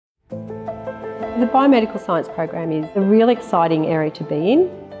The biomedical science program is a really exciting area to be in.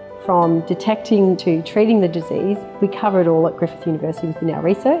 From detecting to treating the disease, we cover it all at Griffith University within our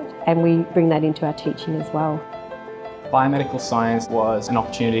research, and we bring that into our teaching as well. Biomedical science was an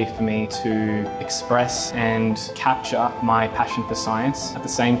opportunity for me to express and capture my passion for science, at the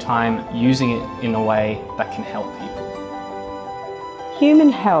same time using it in a way that can help people. Human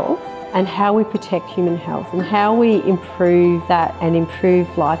health and how we protect human health and how we improve that and improve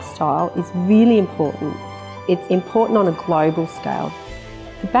lifestyle is really important. It's important on a global scale.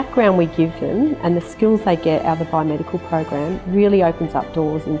 The background we give them and the skills they get out of the biomedical program really opens up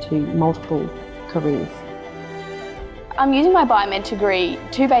doors into multiple careers. I'm using my biomed degree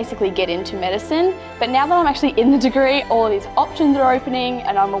to basically get into medicine, but now that I'm actually in the degree, all of these options are opening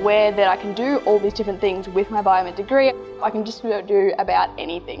and I'm aware that I can do all these different things with my biomed degree. I can just do about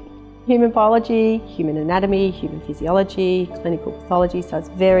anything. Human biology, human anatomy, human physiology, clinical pathology, so it's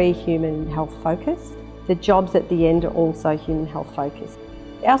very human health focused. The jobs at the end are also human health focused.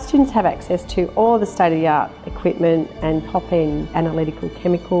 Our students have access to all the state-of-the-art equipment and top-end analytical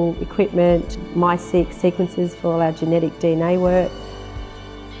chemical equipment, MySeq sequencers for all our genetic DNA work.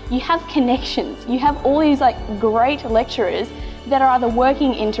 You have connections, you have all these great lecturers that are either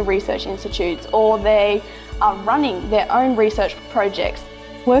working into research institutes or they are running their own research projects.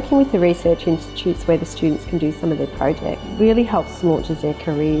 Working with the research institutes where the students can do some of their projects really helps launches their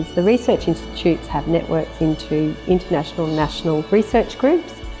careers. The research institutes have networks into international and national research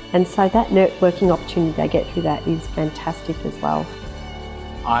groups, and so that networking opportunity they get through that is fantastic as well.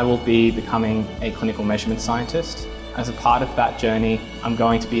 I will be becoming a clinical measurement scientist. As a part of that journey, I'm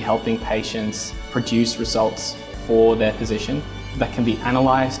going to be helping patients produce results for their physician that can be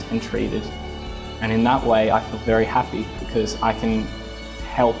analysed and treated. And in that way, I feel very happy because I can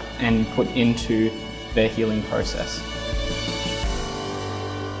help and put into their healing process.